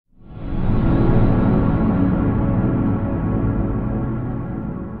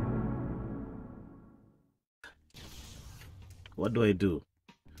What do I do?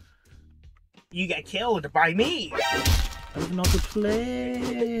 You get killed by me. I don't know how to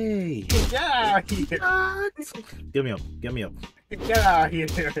play. Get out of here. What? Get me up. Get me up. Get out of here.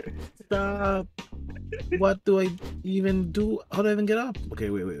 Stop. What do I even do? How do I even get up?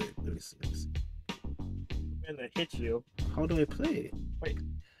 Okay, wait. Let me see. I'm gonna hit you. How do I play? Wait.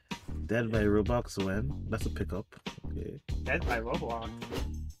 Dead by Roblox when? That's a pickup. Okay. Dead by Roblox.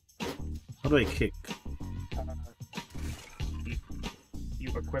 How do I kick? You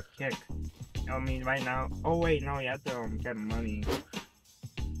equip kick. I mean, right now. Oh wait, no, you have to get money.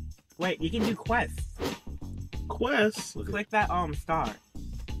 Wait, you can do quests. Quest? Okay. Click that star.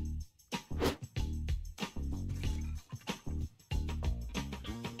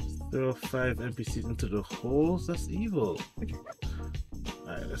 Throw 5 NPCs into the holes? That's evil.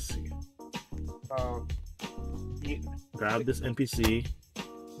 Alright, let's see. You Grab this NPC,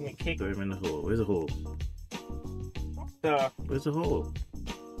 kick throw him in the hole. Where's the hole? Where's the hole?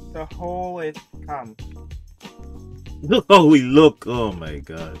 the hole is Oh, we look! Oh my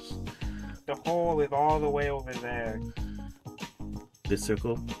gosh. the hole is all the way over there. This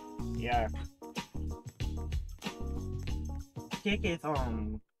circle? Yeah. Kick is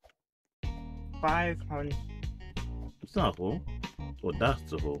 500. It's not a hole. Oh,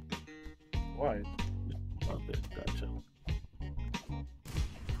 that's the hole. What? Okay, gotcha.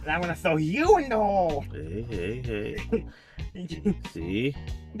 And I'm gonna throw you in the hole. Hey. See?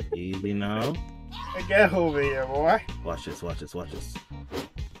 Easy now. Get over here, boy. Watch this.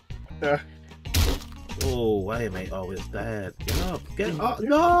 The Oh, why am I always dead? Get up! Get up!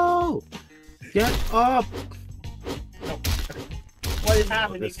 No! Get up! What is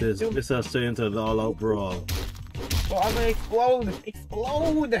happening? This is straight into the all-out brawl. Well, I'm gonna explode!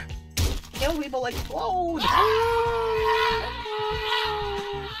 Explode! Kill people, explode!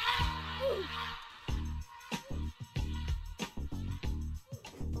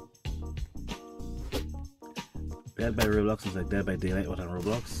 Dead by Roblox is like Dead by Daylight on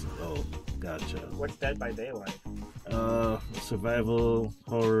Roblox. Oh, gotcha. What's Dead by Daylight? Survival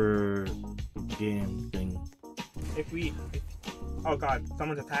horror game thing. Oh god,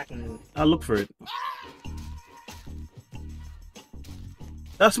 someone's attacking me. I'll look for it.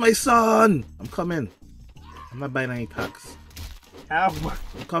 That's my son! I'm coming. I'm not buying any packs. Help!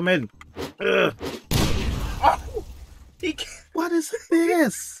 I'm coming. Ugh. Oh! He can't. What is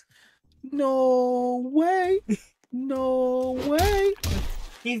this? No way. No way.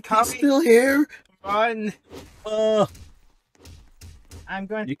 He's coming. He's still here. Run! Uh, I'm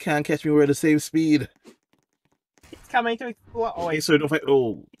going. you can't catch me. We're at the same speed. He's coming to explode. Oh, Hey, wait. sir, don't fight.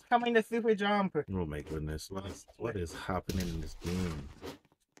 Oh. He's coming to super jump. Oh my goodness. What is happening in this game?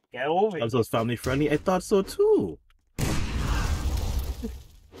 Get over I'm it. so family friendly. I thought so too.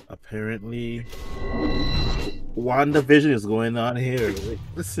 Apparently, WandaVision is going on here. Like,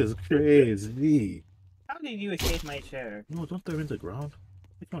 this is crazy. How did you escape my chair? No, don't throw him into the ground.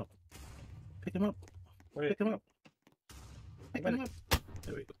 Pick him up. Pick him up. Wait, Pick him up. Pick him up.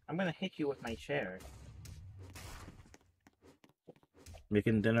 There we go. I'm gonna hit you with my chair.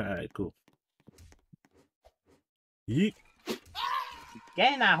 Making dinner. Alright, cool. Yeet.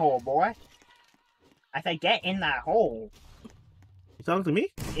 Get in that hole, boy. I said get in that hole. You talking to me?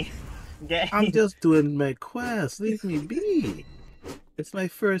 Get I'm just doing my quest. Leave me be. It's my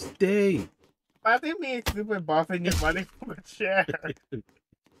first day. I think me super buff and you're running from a chair.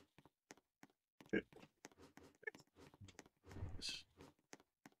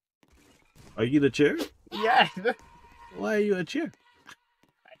 Are you the chair? Yeah. Why are you a chair?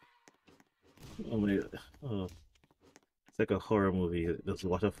 Oh my! Oh, it's like a horror movie. Just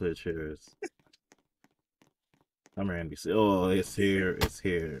watch out for the chairs. I'm NBC. Oh, it's here! It's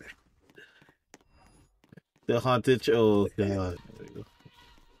here! The haunted chair. Oh god! There we go.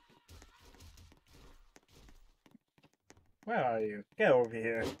 Where are you? Get over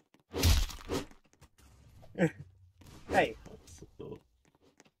here. Hey. So,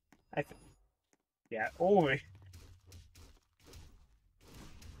 Yeah, over.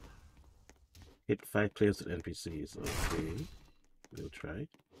 hit 5 players with NPCs. Okay, we'll try.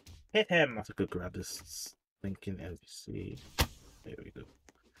 Hit him. So I could grab this thinking NPC. There we go.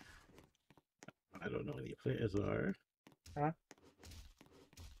 I don't know any players are. Huh?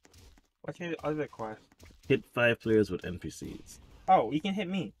 What's your other quest? Hit 5 players with NPCs. Oh, you can hit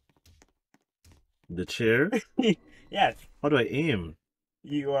me. The chair? Yes. How do I aim?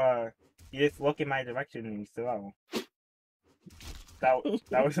 You just look in my direction and you throw.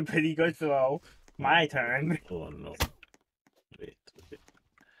 That was a pretty good throw. My turn. Oh no. Wait.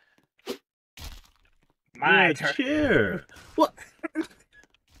 My You're a turn. chair. What?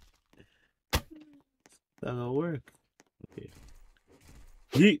 That'll work. Okay.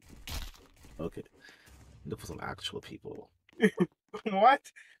 Yeet. Okay. Look for some actual people. What?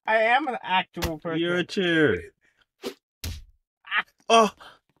 I am an actual person. You're a chair. Oh,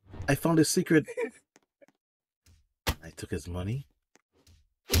 I found his secret. I took his money.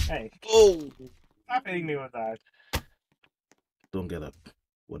 Hey, Oh, stop hitting me with that. don't get up.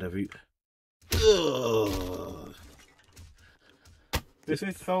 Whatever you. Ugh. This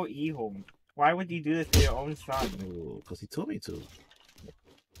is so evil. Why would you do this to your own son? Oh, because he told me to.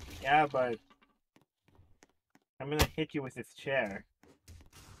 Yeah, but I'm gonna hit you with this chair.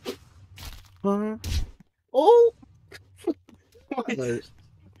 Huh? Oh, Where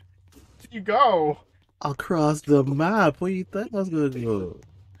you go? across the map. Where you think I was gonna go?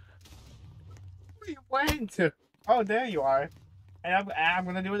 Where you went? Oh, there you are. And I'm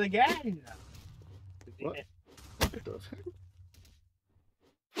gonna do it again. What?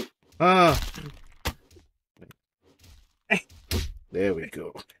 Ah. There we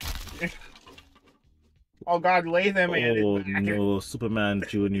go. Oh God, laser man Oh is back. no, Superman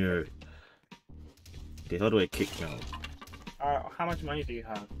Junior. Okay, how do I kick now? How much money do you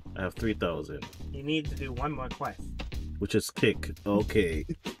have? I have 3,000, You need to do one more quest. which is kick. Okay.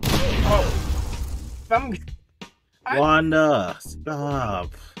 Oh, some. Wanda,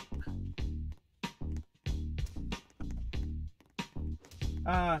 stop.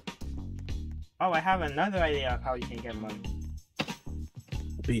 Oh, I have another idea of how you can get money.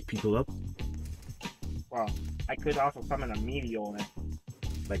 Beat people up Well, I could also summon a meteor.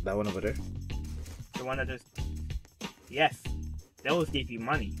 like that one over there. The one that just. Yes, those give you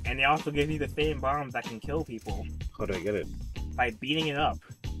money, and they also give you the same bombs that can kill people How do I get it? by beating it up.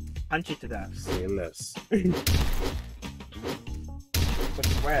 Punch it to death. Say less. But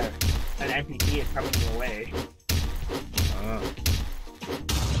where? An NPC is coming your way. Ah.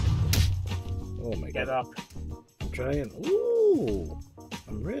 Oh my Get god. up. I'm trying. Ooh,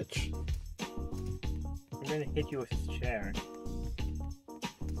 I'm rich. I'm gonna hit you with this chair.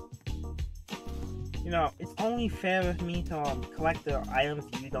 You know, it's only fair of me to collect the items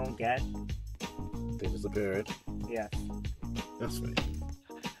you don't get. They disappeared. Yes. That's right.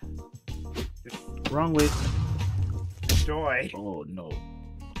 Just Wrong way. destroy. Oh no.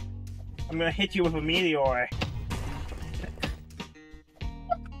 I'm gonna hit you with a meteor.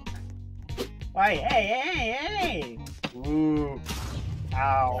 Why? Hey! Ooh.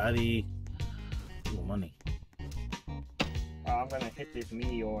 Ow. Daddy. Oh, money. Oh, I'm gonna hit this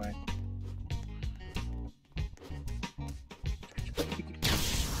meteor.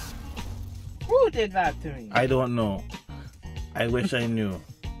 Who did that to me? I don't know. I wish I knew.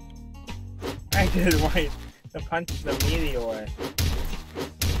 I did right to punch the meteor.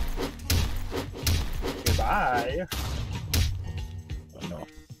 Goodbye. Oh no.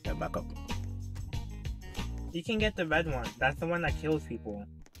 Get back up. You can get the red one. That's the one that kills people.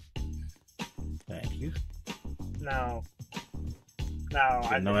 Thank you. No.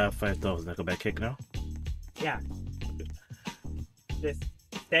 Okay, now I have 5,000. I go back kick now? Yeah. Just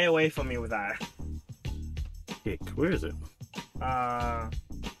stay away from me with that. Kick. Where is it?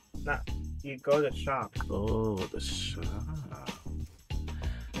 You go to shop Oh, the shop.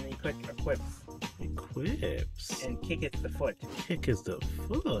 and you click equips Equips. and kick it to the foot. Kick is the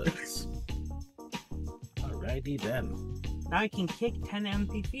foot. Alrighty then. Now you can kick 10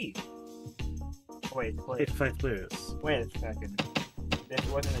 NPCs. Wait, Hit 5 players. wait a second. This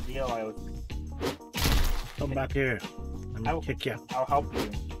wasn't a deal. Come back here. Let me I'll- kick ya. I'll help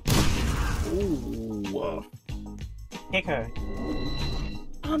you. Ooh. Kick her.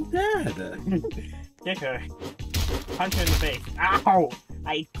 I'm dead. Kick her. Punch her in the face. Ow!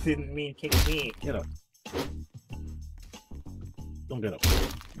 I didn't mean kick me. Get up. Don't get up.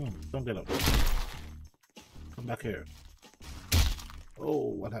 Don't get up. Come back here. Oh,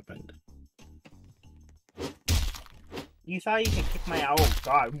 what happened? You thought you could kick my. Oh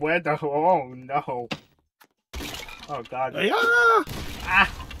God! Where the? Oh no! Oh God! Yeah!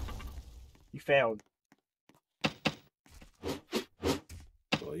 Ah! You failed.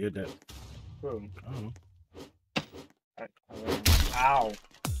 Oh, you're dead. Boom. I don't know. Ow!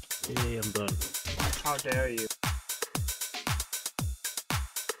 Hey, I'm done. How dare you?